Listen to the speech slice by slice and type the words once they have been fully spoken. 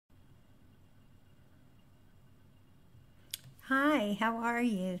Hi, how are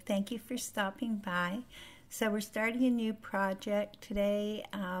you? Thank you for stopping by. So we're starting a new project today.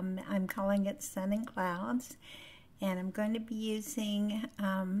 I'm calling it Sun and Clouds, and I'm going to be using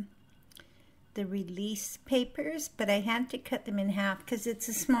the release papers, but I had to cut them in half because it's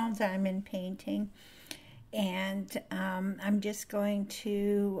a small diamond painting. And I'm just going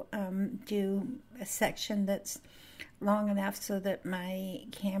to do a section that's long enough so that my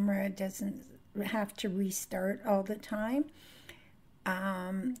camera doesn't have to restart all the time.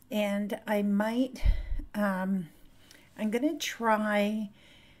 And I might, I'm going to try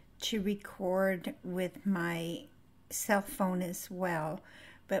to record with my cell phone as well,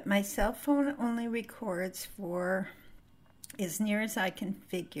 but my cell phone only records for, as near as I can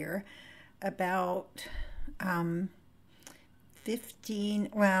figure, about 15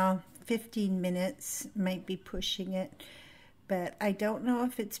 minutes, might be pushing it. But I don't know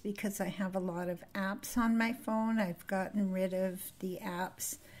if it's because I have a lot of apps on my phone. I've gotten rid of the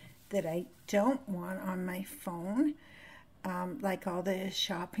apps that I don't want on my phone, like all the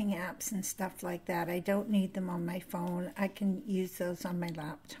shopping apps and stuff like that. I don't need them on my phone. I can use those on my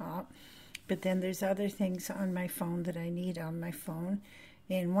laptop. But then there's other things on my phone that I need on my phone.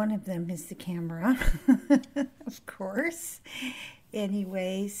 And one of them is the camera, of course.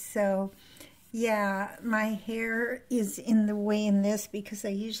 Anyway, so yeah, my hair is in the way in this because I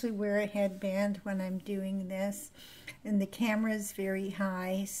usually wear a headband when I'm doing this, and the camera is very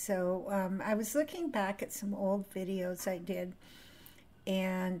high. So I was looking back at some old videos I did,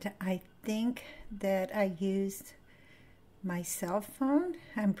 and I think that I used my cell phone.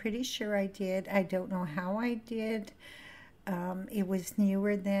 I'm pretty sure I did. I don't know how I did. It was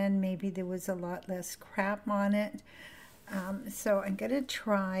newer then. Maybe there was a lot less crap on it. So I'm going to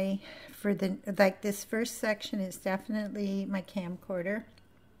try for this first section is definitely my camcorder.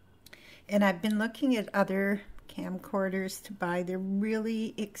 And I've been looking at other camcorders to buy. They're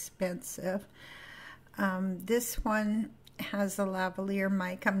really expensive. This one has a lavalier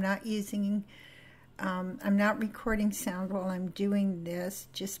mic. I'm not recording sound while I'm doing this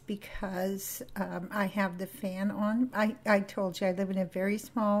just because I have the fan on. I told you I live in a very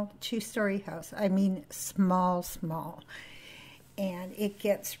small two-story house. I mean small. And it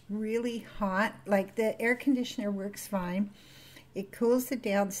gets really hot. Like the air conditioner works fine. It cools the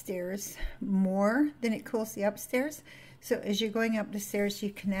downstairs more than it cools the upstairs. So as you're going up the stairs,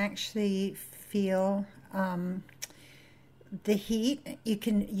 you can actually feel the heat. You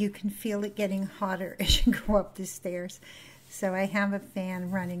can feel it getting hotter as you go up the stairs. So I have a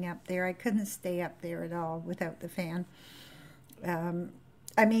fan running up there. I couldn't stay up there at all without the fan.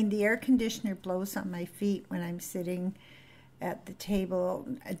 I mean, the air conditioner blows on my feet when I'm sitting at the table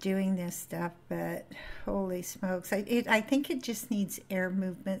doing this stuff, but holy smokes, I think it just needs air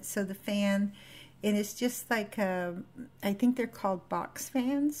movement. So the fan, and it's just like I think they're called box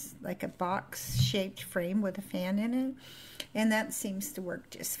fans, like a box-shaped frame with a fan in it, and that seems to work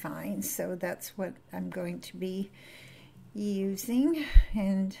just fine. So that's what I'm going to be using.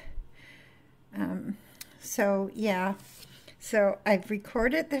 And so yeah, so I've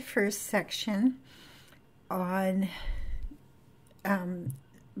recorded the first section on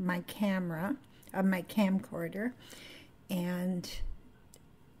my camera, my camcorder, and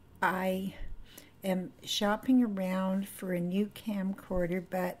I am shopping around for a new camcorder.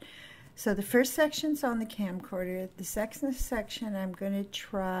 But so the first section's on the camcorder. The second section I'm going to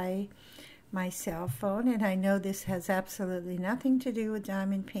try my cell phone, and I know this has absolutely nothing to do with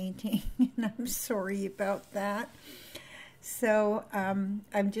diamond painting, and I'm sorry about that. So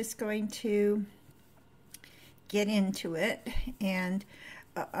I'm just going to get into it, and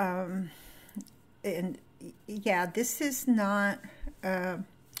yeah, this is not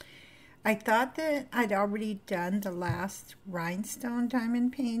I thought that I'd already done the last rhinestone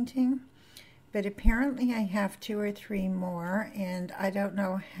diamond painting, but apparently I have 2 or 3 more, and I don't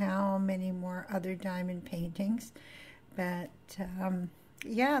know how many more other diamond paintings. But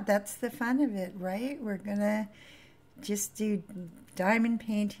yeah, that's the fun of it, right? We're gonna just do diamond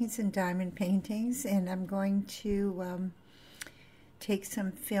paintings, and I'm going to take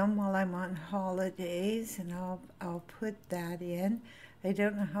some film while I'm on holidays, and I'll put that in. I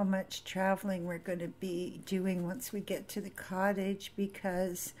don't know how much traveling we're going to be doing once we get to the cottage,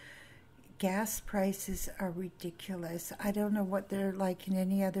 because gas prices are ridiculous. I don't know what they're like in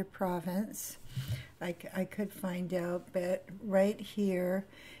any other province. I could find out, but right here,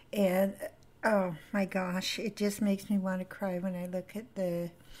 and oh my gosh, it just makes me want to cry when I look at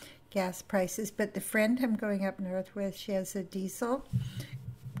the gas prices. But the friend I'm going up north with, she has a diesel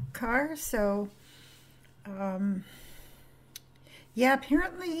car, so yeah,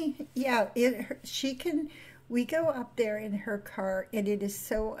 apparently, yeah, she can We go up there in her car, and it is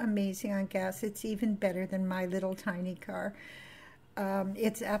so amazing on gas. It's even better than my little tiny car.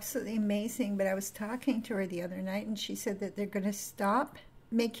 It's absolutely amazing. But I was talking to her the other night, and she said that they're going to stop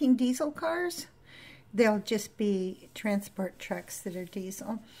making diesel cars. They'll just be transport trucks that are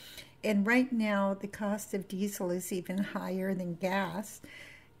diesel. And right now, the cost of diesel is even higher than gas.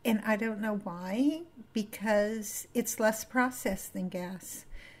 And I don't know why, because it's less processed than gas.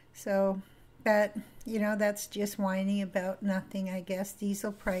 So, but, you know, that's just whining about nothing, I guess.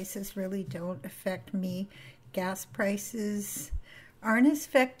 Diesel prices really don't affect me. Gas prices aren't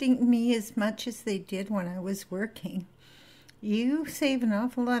affecting me as much as they did when I was working. You save an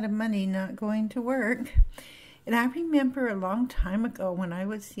awful lot of money not going to work. And I remember a long time ago when I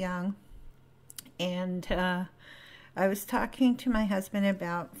was young, and I was talking to my husband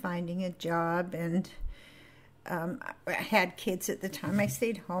about finding a job, and I had kids at the time. I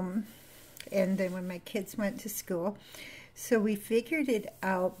stayed home, and then when my kids went to school, so we figured it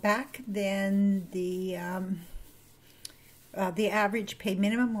out. Back then, the average pay,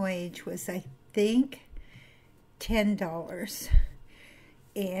 minimum wage was, I think, $10.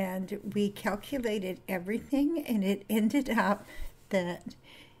 And we calculated everything, and it ended up that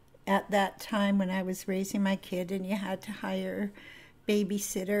at that time when I was raising my kid, and you had to hire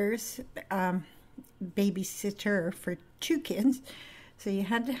babysitters, babysitter for 2 kids. So you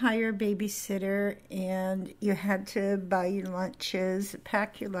had to hire a babysitter, and you had to buy your lunches,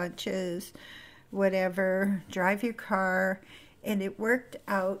 pack your lunches, whatever, drive your car, and it worked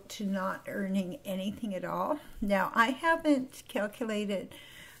out to not earning anything at all. Now, I haven't calculated,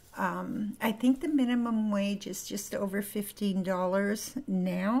 I think the minimum wage is just over $15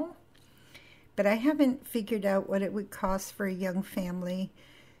 now, but I haven't figured out what it would cost for a young family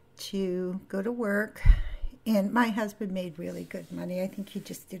to go to work. And my husband made really good money. I think he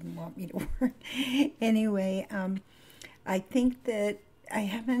just didn't want me to work. Anyway, I think that I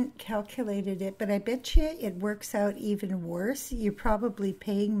haven't calculated it, but I bet you it works out even worse. You're probably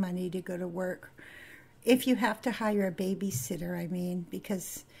paying money to go to work if you have to hire a babysitter, I mean,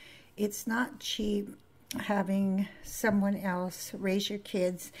 because it's not cheap having someone else raise your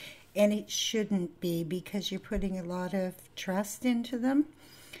kids, and it shouldn't be because you're putting a lot of trust into them.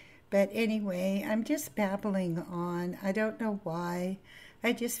 But anyway, I'm just babbling on. I don't know why.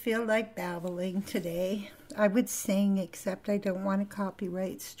 I just feel like babbling today. I would sing, except I don't want a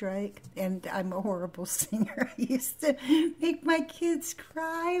copyright strike, and I'm a horrible singer. I used to make my kids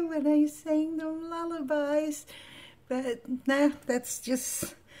cry when I sang them lullabies, but nah, that's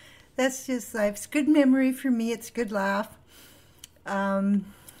just life. It's good memory for me. It's a good laugh.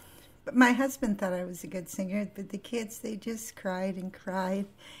 But my husband thought I was a good singer, but the kids, they just cried and cried.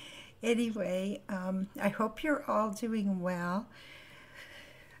 Anyway, I hope you're all doing well.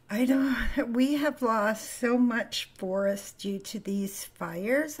 We have lost so much forest due to these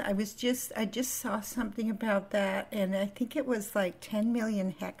fires. I just saw something about that, and I think it was like 10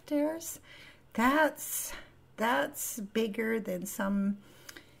 million hectares. That's bigger than some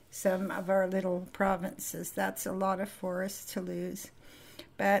of our little provinces. That's a lot of forest to lose.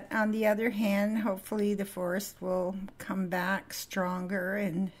 But on the other hand, hopefully the forest will come back stronger,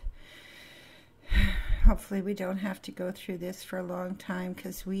 and hopefully we don't have to go through this for a long time,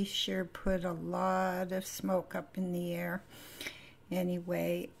 because we sure put a lot of smoke up in the air.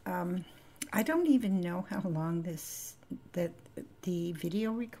 Anyway, I don't even know how long the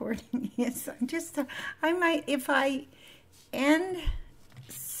video recording is. I might, if I end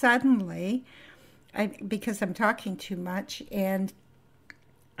suddenly, because I'm talking too much and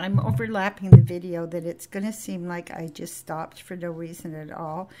I'm overlapping the video, that it's going to seem like I just stopped for no reason at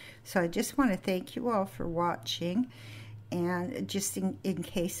all. So I just want to thank you all for watching, and just in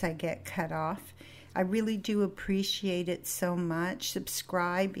case I get cut off, I really do appreciate it so much.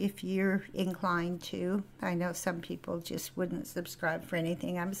 Subscribe if you're inclined to. I know some people just wouldn't subscribe for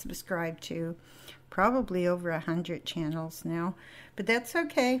anything. I'm subscribed to probably over 100 channels now, but that's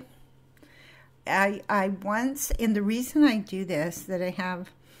okay. I once, and the reason I do this, that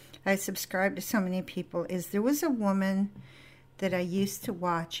I subscribe to so many people, is there was a woman that I used to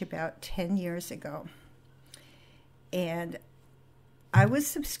watch about 10 years ago, and I was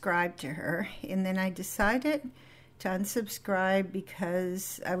subscribed to her, and then I decided to unsubscribe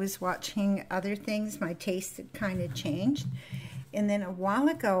because I was watching other things. My taste had kind of changed, and then a while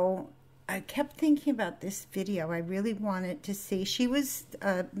ago I kept thinking about this video. I really wanted to see. She was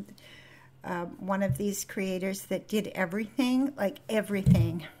one of these creators that did everything, like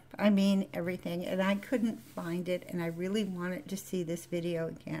everything. I mean everything, and I couldn't find it, and I really wanted to see this video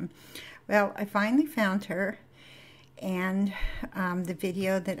again. Well, I finally found her, and the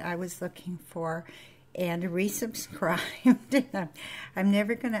video that I was looking for, and resubscribed. I'm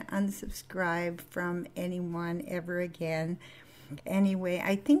never going to unsubscribe from anyone ever again. Anyway,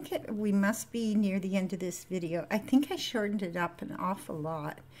 I think we must be near the end of this video. I think I shortened it up an awful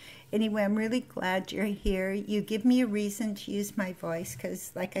lot. Anyway, I'm really glad you're here. You give me a reason to use my voice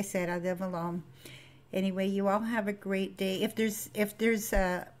because, like I said, I live alone. Anyway, you all have a great day.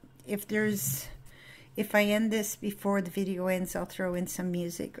 If I end this before the video ends, I'll throw in some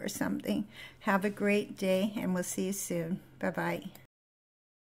music or something. Have a great day, and we'll see you soon. Bye-bye.